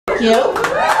you.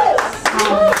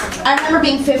 I remember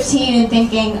being 15 and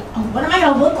thinking, oh, what am I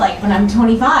going to look like when I'm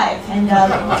 25? And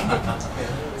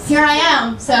here I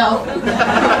am, so,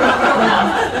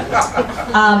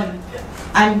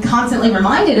 I'm constantly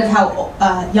reminded of how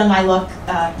young I look,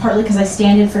 partly because I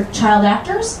stand in for child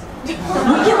actors. We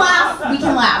can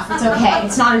laugh, it's okay.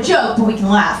 It's not a joke, but we can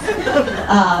laugh.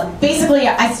 Basically,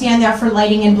 I stand there for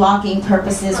lighting and blocking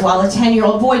purposes while a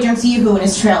 10-year-old boy drinks Yoo-hoo in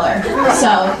his trailer.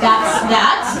 So that's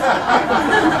that.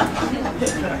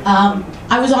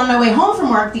 I was on my way home from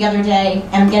work the other day,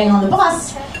 and I'm getting on the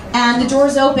bus, and the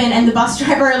door's open, and the bus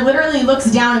driver literally looks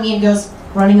down at me and goes,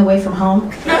 "Running away from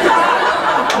home?"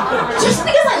 Just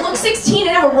because I look 16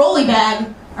 and have a rolly bag,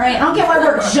 alright, I don't get why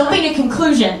we're jumping to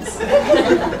conclusions.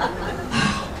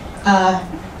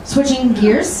 Switching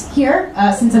gears here,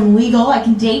 since I'm legal, I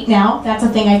can date now. That's a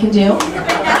thing I can do.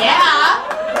 Yeah!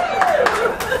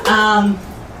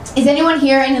 Is anyone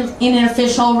here in an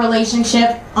official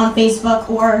relationship on Facebook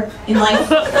or in life?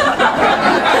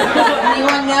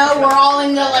 Anyone know? We're all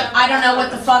in the, like, I don't know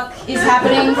what the fuck is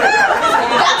happening.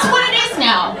 That's what it is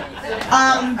now.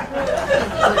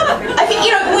 I think,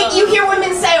 you hear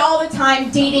women say all the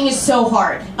time, dating is so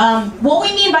hard. What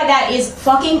we mean by that is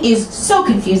fucking is so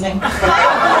confusing.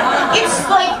 It's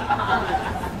like,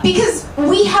 because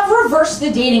we have reversed the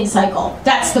dating cycle.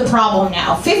 That's the problem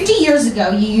now. 50 years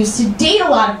ago, you used to date a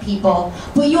lot of people,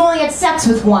 but you only had sex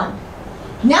with one.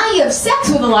 Now you have sex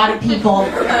with a lot of people,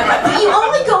 but you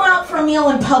only go out for a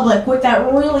meal in public with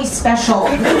that really special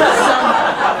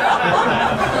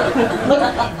Look,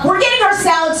 we're getting our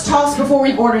salads tossed before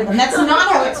we order them. That's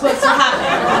not how it's supposed to happen.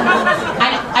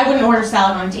 I wouldn't order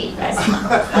salad on a date, guys. Come on.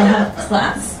 I have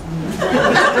class.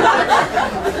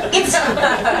 If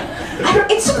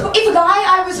a guy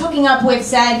I was hooking up with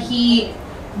said he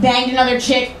banged another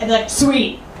chick, I'd be like,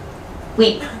 sweet.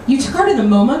 Wait, you took her to the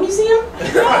MoMA museum?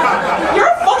 You're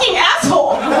a fucking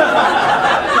asshole!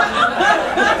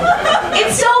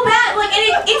 It's so bad, like,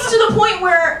 and it's to the point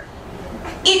where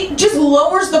it just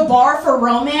lowers the bar for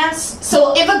romance.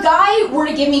 So if a guy were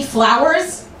to give me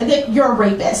flowers, I think you're a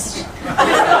rapist.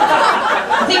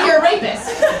 I think you're a rapist.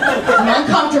 I'm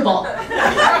uncomfortable.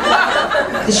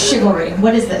 The chivalry,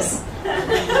 what is this? You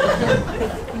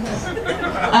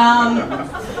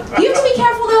have to be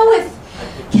careful though with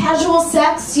casual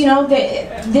sex. You know,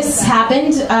 this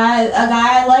happened. A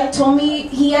guy I like told me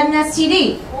he had an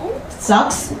STD.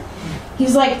 Sucks. He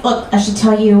was like, look, I should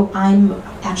tell you, I'm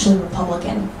actually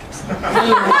Republican. I'm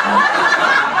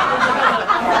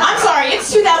sorry,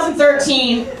 it's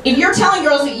 2013. If you're telling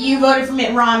girls that you voted for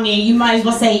Mitt Romney, you might as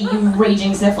well say you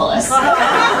raging syphilis.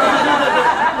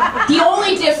 The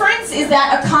only difference is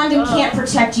that a condom can't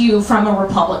protect you from a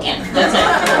Republican. That's it.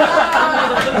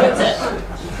 That's it.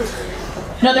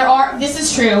 No, this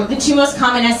is true. The two most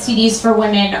common STDs for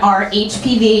women are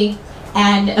HPV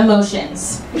and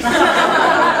emotions.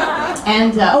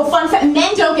 And, oh, fun fact,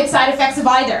 men don't get side effects of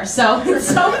either, so it's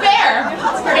so fair.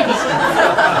 It's great.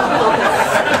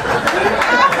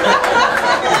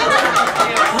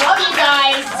 Love you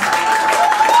guys.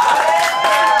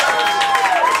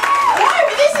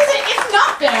 It's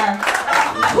not fair.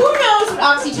 Who knows what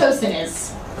oxytocin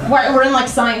is? We're in, like,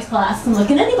 science class. I'm like,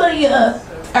 can anybody,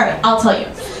 Alright, I'll tell you.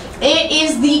 It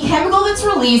is the chemical that's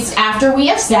released after we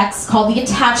have sex, called the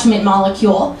attachment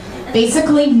molecule.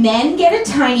 Basically, men get a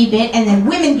tiny bit, and then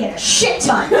women get a shit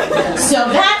ton. So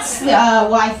that's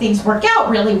why things work out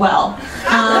really well.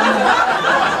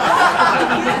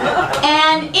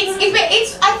 And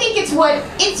I think it's what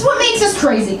makes us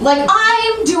crazy. Like,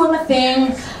 I'm doing my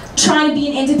thing, trying to be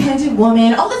an independent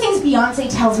woman, all the things Beyonce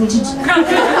tells me to do.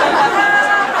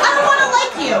 I don't want to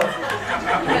like you.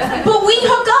 But we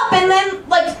hook up, and then,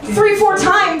 like, 3 or 4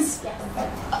 times,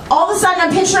 all of a sudden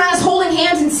I'm picturing us holding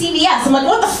hands in CVS. I'm like,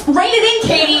 what the rein it in,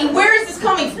 Katie. Where is this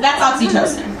coming from? That's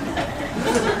oxytocin.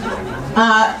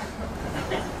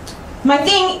 My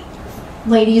thing,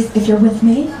 ladies, if you're with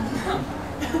me.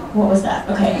 What was that?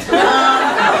 Okay.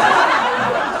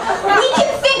 We can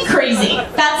think crazy.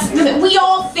 We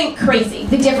all think crazy.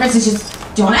 The difference is just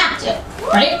don't act it,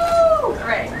 right?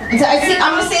 Right. So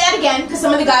I'm gonna say that again because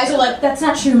some of the guys are like, that's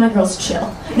not true, my girl's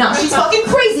chill. No, she's fucking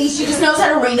crazy, she just knows how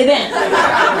to rein it in.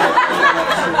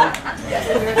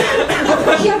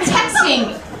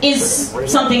 Texting is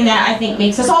something that I think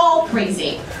makes us all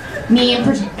crazy. Me in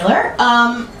particular.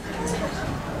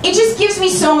 It just gives me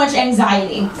so much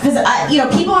anxiety. Because,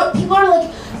 people are like,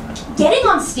 getting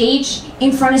on stage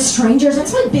in front of strangers,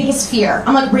 that's my biggest fear.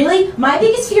 I'm like, really? My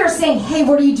biggest fear is saying, hey,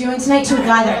 what are you doing tonight to a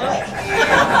guy that I like?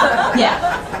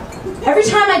 Yeah. Every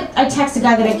time I text a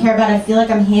guy that I care about, I feel like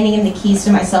I'm handing him the keys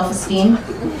to my self-esteem. You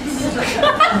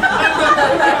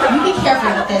can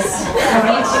careful with this,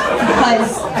 alright?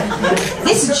 Because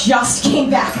this just came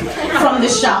back from the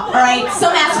shop, alright?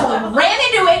 Some asshole ran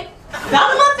into it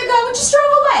about a month ago and just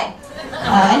drove away.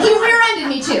 And he rear-ended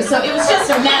me too, so it was just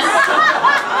a mess.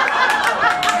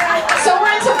 So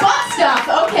we're into butt stuff,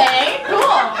 okay,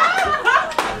 cool.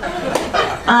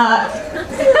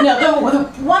 No, the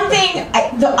one thing,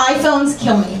 the iPhones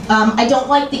kill me. I don't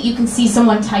like that you can see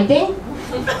someone typing.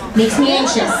 Makes me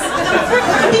anxious.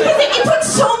 Because it puts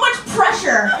so much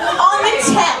pressure on the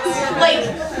text. Like,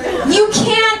 you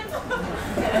can't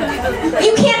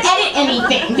edit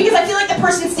anything. Because I feel like the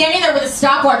person standing there with a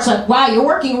stopwatch like, wow, you're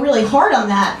working really hard on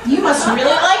that. You must really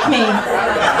like me.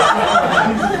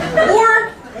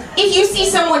 Or, if you see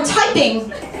someone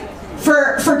typing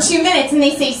for 2 minutes and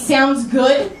they say, sounds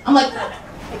good, I'm like,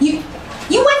 you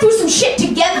went through some shit to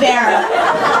get there.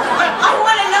 I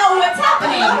want to know what's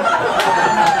happening.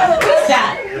 Who's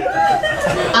that?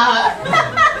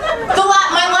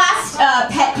 My last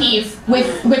pet peeve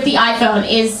with the iPhone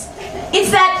is, it's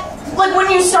that, like, when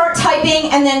you start typing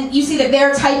and then you see that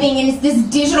they're typing and it's this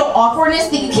digital awkwardness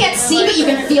that you can't see but you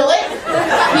can feel it.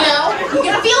 You know? You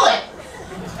can feel it.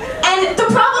 And the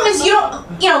problem is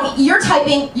you're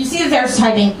typing, you see that they're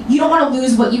typing, you don't want to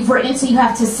lose what you've written, so you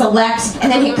have to select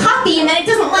and then hit copy, and then it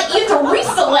doesn't let you, have to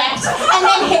reselect and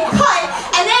then hit cut,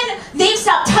 and then they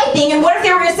stop typing, and what if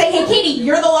they were going to say, hey Katie,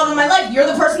 you're the love of my life, you're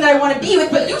the person that I want to be with,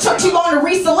 but you took too long to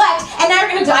reselect, and now you're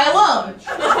going to die alone.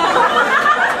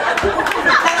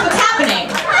 That's what's happening.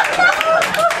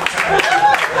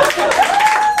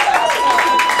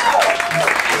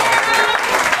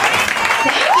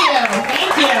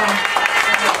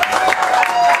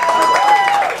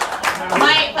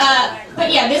 But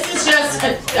yeah, this is just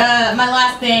my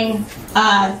last thing.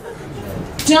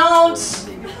 Don't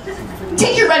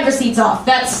take your read receipts off.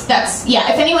 That's yeah.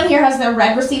 If anyone here has their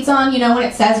read receipts on, you know what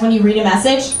it says when you read a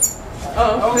message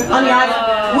on your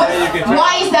iPhone.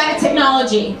 Why is that a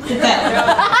technology?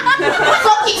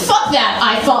 Fuck that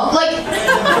iPhone. Like,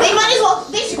 they might as well.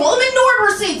 They should call them ignored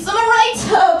receipts. Am I right?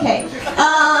 Okay.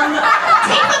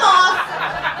 Take them off.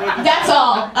 That's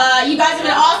all. You guys have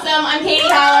been awesome. I'm Katie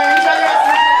Haller. Enjoy the rest